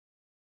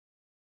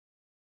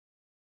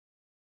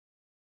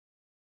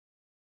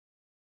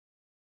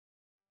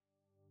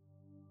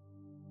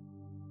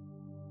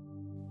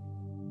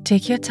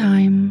Take your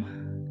time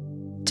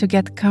to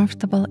get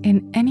comfortable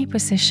in any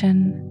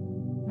position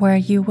where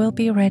you will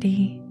be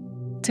ready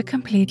to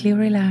completely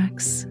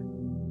relax.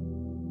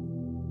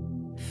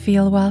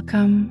 Feel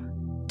welcome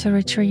to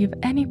retrieve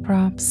any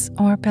props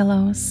or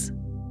pillows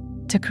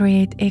to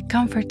create a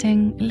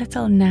comforting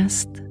little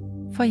nest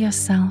for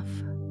yourself.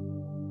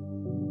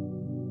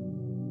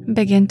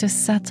 Begin to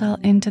settle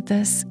into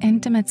this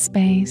intimate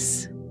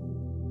space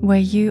where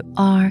you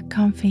are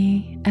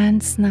comfy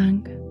and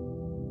snug.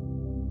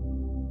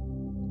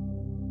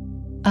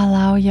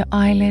 Allow your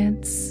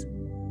eyelids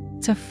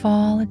to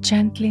fall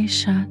gently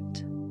shut.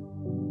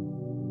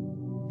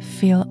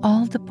 Feel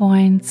all the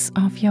points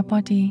of your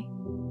body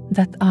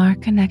that are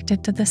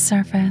connected to the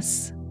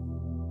surface.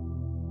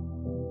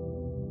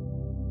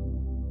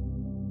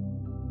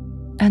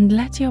 And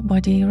let your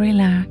body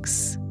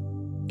relax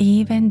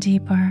even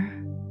deeper,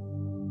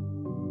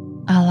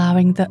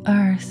 allowing the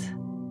earth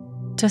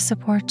to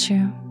support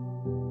you.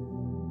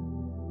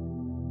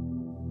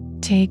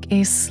 Take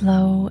a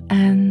slow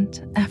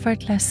and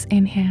effortless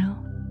inhale,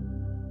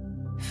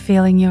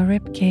 feeling your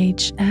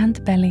ribcage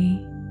and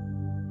belly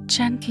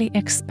gently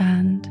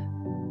expand.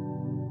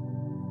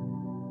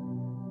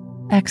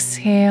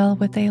 Exhale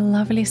with a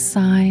lovely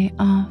sigh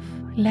of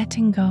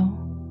letting go,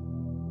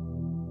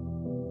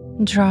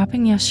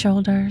 dropping your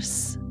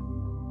shoulders,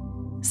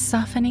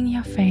 softening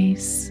your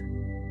face,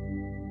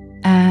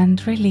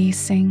 and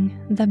releasing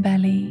the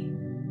belly.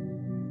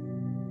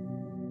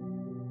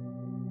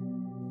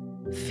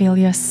 Feel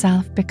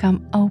yourself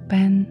become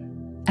open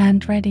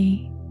and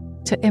ready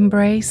to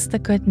embrace the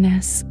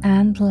goodness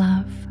and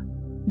love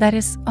that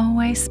is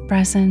always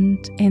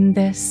present in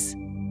this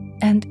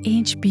and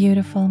each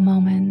beautiful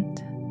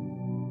moment.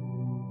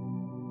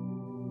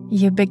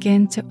 You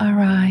begin to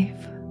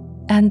arrive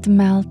and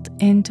melt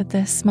into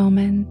this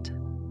moment.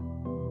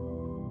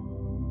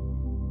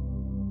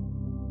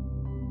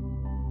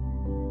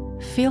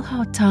 Feel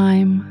how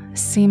time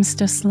seems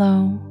to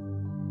slow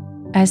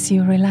as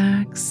you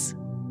relax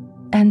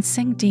and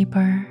sink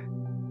deeper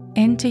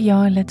into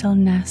your little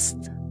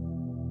nest.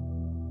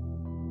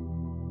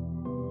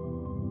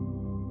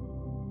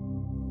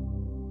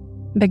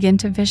 Begin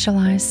to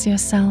visualize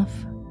yourself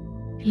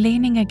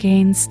leaning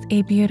against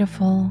a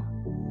beautiful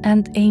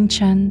and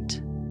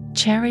ancient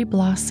cherry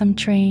blossom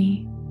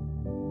tree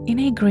in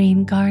a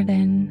green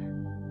garden.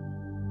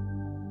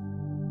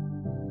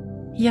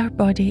 Your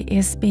body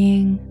is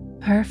being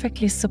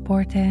perfectly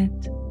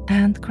supported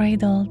and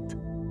cradled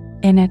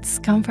in its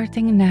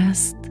comforting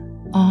nest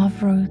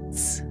of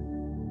roots.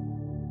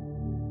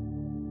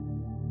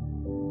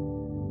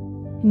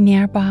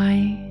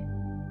 Nearby,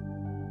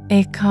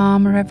 a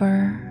calm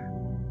river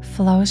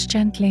flows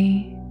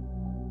gently,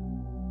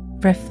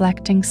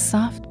 reflecting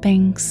soft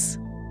pinks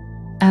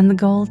and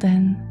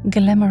golden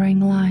glimmering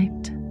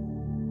light.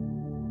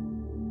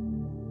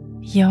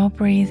 Your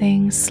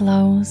breathing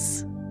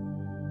slows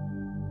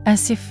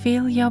as you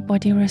feel your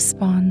body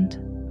respond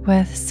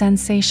with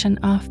sensation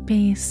of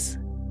peace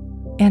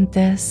in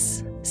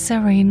this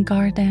serene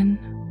garden.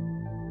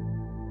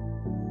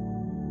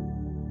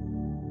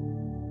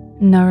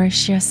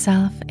 Nourish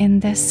yourself in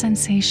this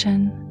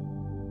sensation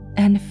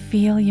and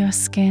feel your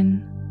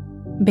skin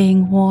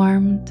being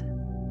warmed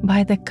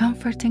by the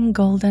comforting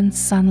golden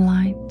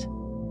sunlight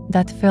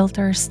that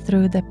filters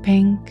through the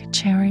pink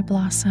cherry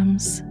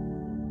blossoms.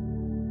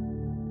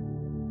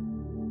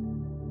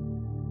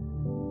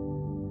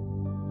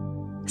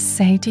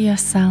 Say to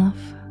yourself,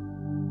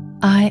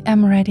 I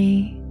am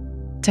ready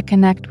to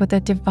connect with the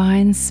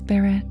divine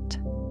spirit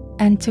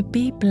and to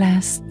be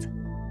blessed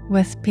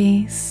with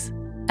peace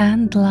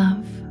and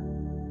love.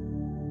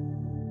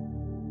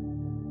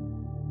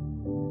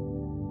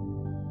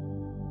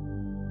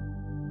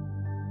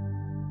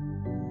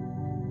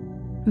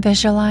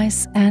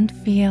 Visualize and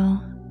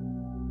feel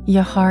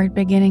your heart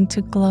beginning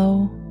to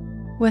glow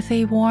with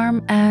a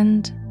warm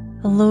and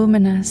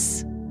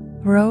luminous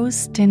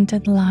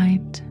rose-tinted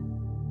light.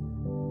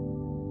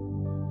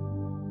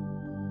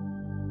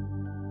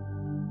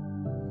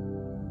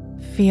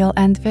 Feel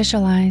and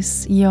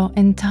visualize your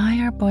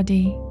entire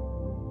body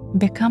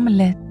become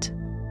lit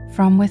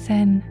from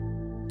within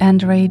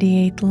and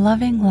radiate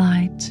loving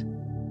light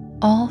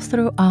all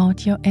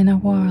throughout your inner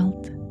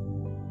world.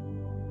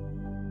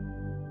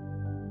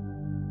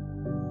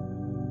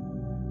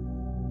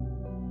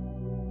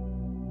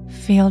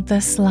 Feel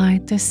this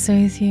light to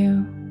soothe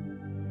you.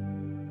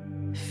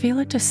 Feel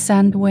it to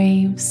send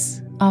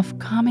waves of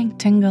calming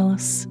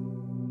tingles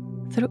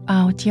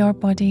throughout your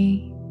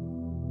body.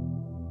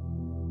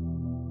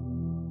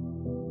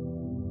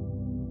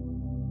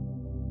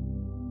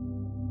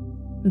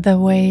 The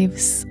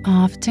waves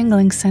of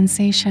tingling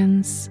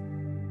sensations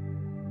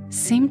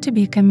seem to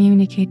be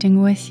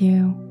communicating with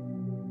you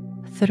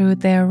through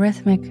their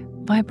rhythmic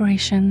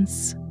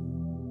vibrations.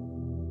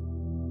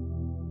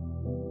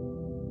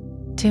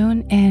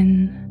 Tune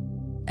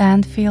in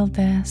and feel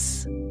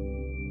this.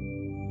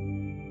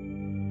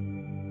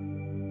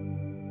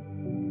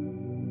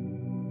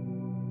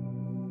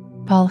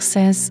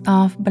 Pulses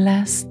of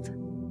blessed,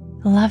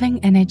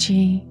 loving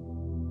energy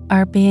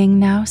are being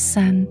now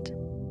sent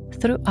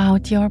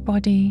throughout your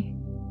body.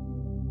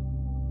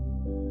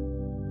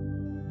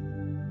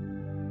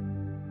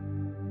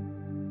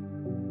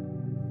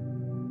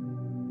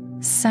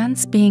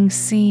 Sense being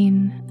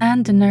seen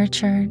and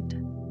nurtured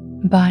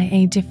by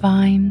a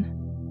divine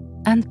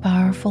and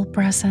powerful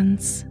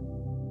presence.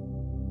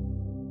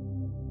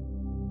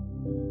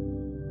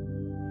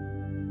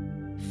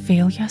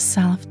 Feel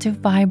yourself to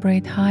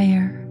vibrate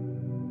higher,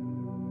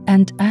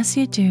 and as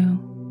you do,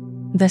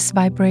 this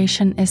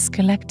vibration is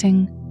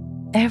collecting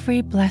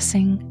every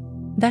blessing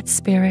that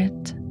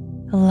Spirit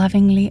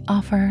lovingly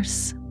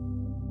offers.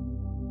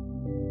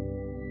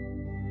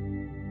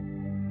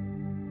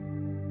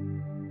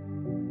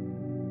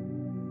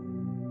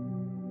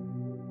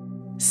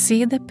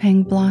 See the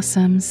pink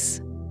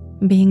blossoms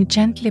being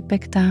gently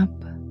picked up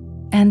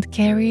and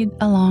carried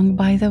along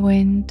by the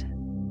wind.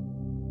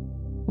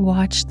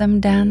 Watch them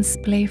dance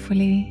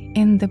playfully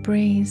in the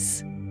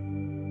breeze.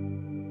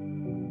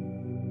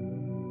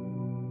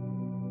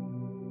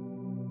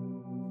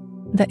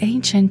 The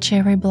ancient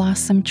cherry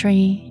blossom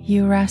tree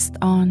you rest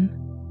on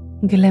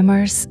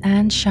glimmers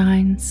and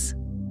shines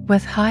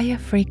with higher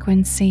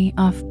frequency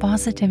of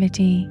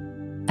positivity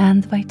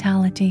and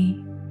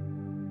vitality.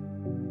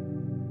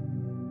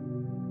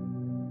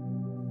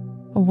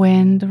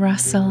 Wind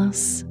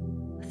rustles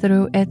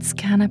through its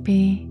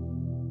canopy,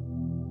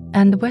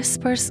 and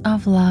whispers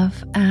of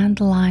love and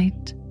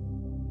light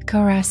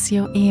caress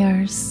your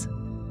ears.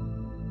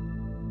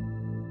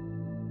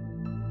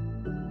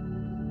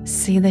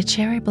 See the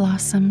cherry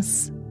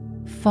blossoms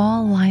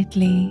fall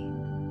lightly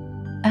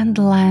and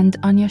land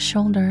on your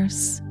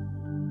shoulders,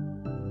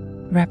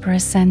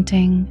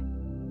 representing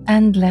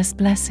endless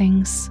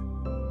blessings.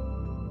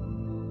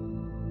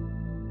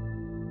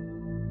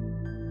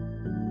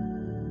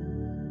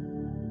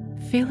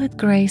 Feel it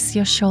grace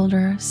your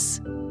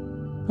shoulders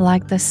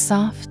like the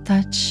soft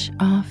touch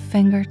of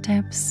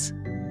fingertips.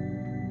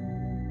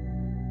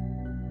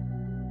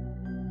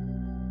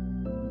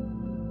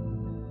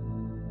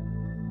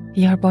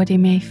 Your body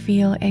may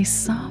feel a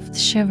soft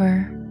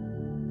shiver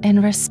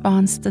in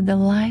response to the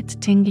light,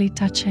 tingly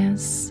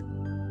touches,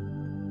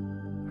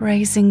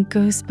 raising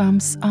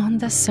goosebumps on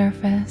the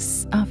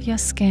surface of your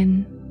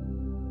skin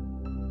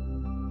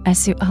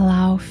as you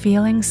allow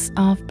feelings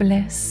of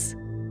bliss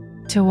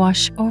to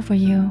wash over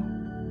you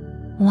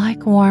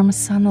like warm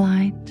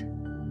sunlight.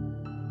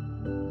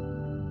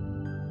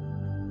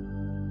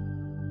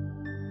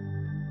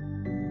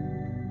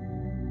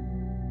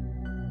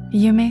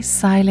 You may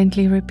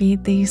silently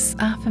repeat these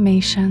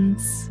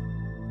affirmations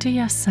to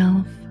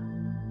yourself.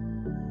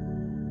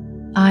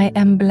 I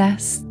am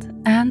blessed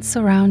and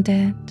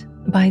surrounded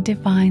by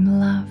divine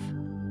love.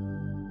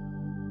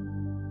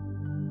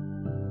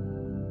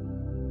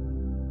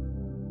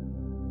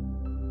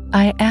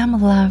 I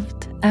am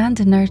loved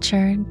and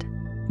nurtured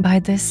by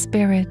this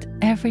Spirit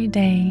every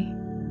day.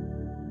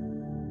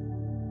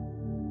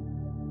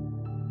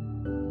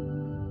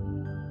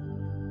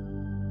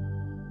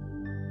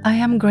 I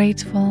am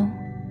grateful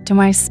to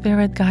my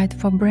Spirit guide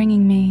for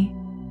bringing me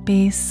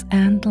peace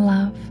and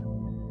love.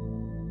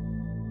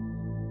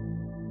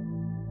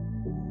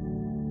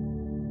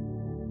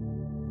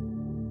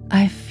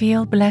 I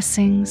feel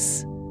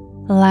blessings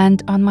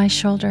land on my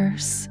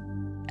shoulders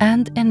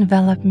and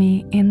envelop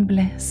me in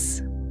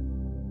bliss.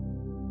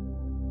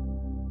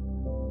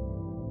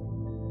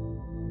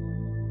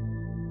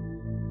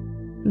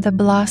 The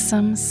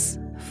blossoms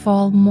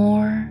fall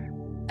more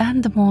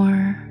and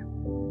more,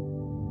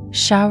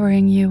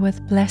 showering you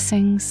with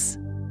blessings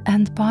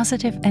and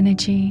positive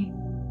energy.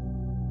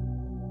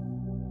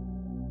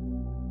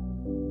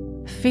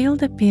 Feel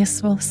the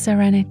peaceful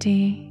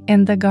serenity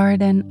in the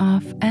garden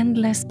of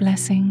endless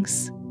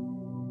blessings.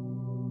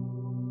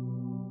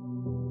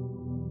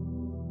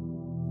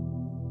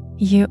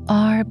 You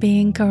are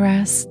being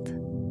caressed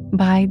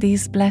by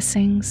these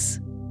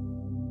blessings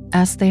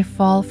as they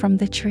fall from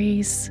the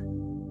trees.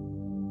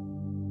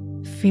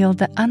 Feel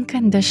the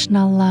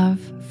unconditional love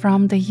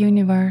from the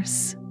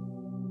universe.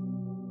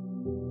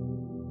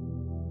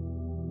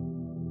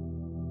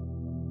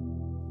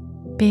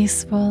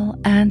 Peaceful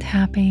and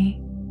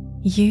happy,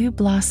 you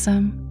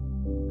blossom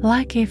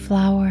like a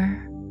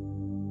flower.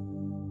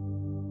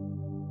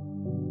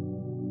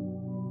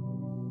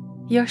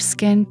 Your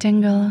skin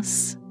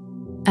tingles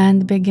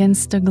and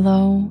begins to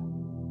glow,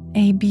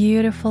 a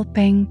beautiful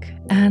pink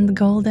and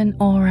golden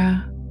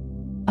aura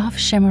of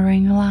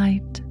shimmering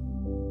light,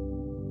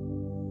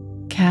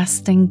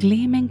 casting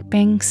gleaming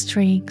pink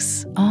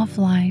streaks of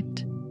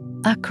light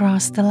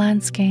across the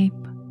landscape.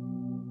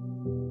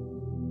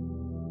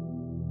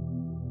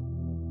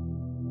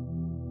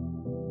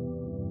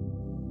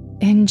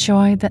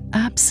 Enjoy the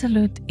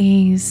absolute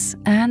ease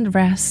and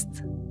rest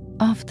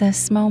of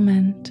this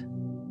moment.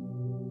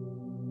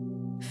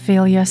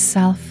 Feel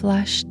yourself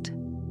flushed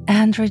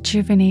and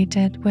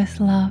rejuvenated with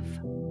love,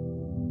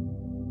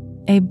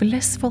 a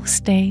blissful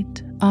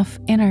state of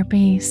inner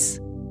peace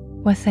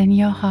within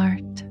your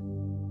heart.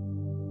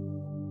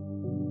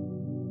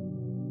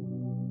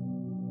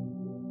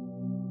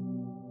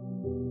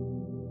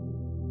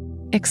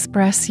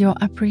 Express your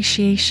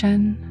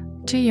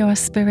appreciation to your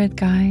spirit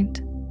guide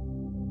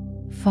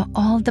for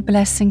all the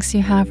blessings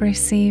you have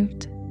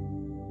received.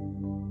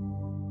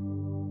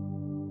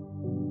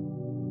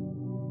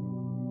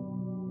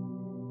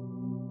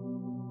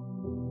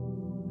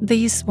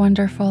 These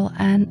wonderful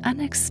and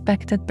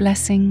unexpected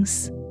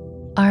blessings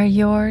are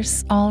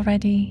yours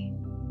already.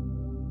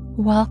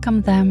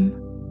 Welcome them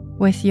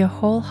with your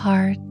whole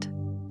heart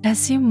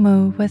as you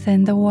move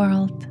within the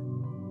world.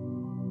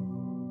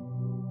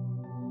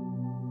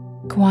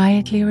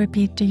 Quietly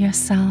repeat to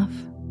yourself,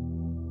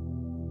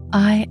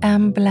 I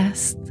am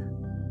blessed.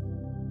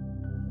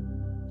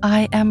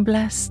 I am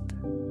blessed.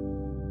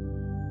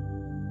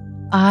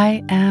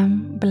 I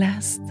am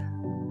blessed.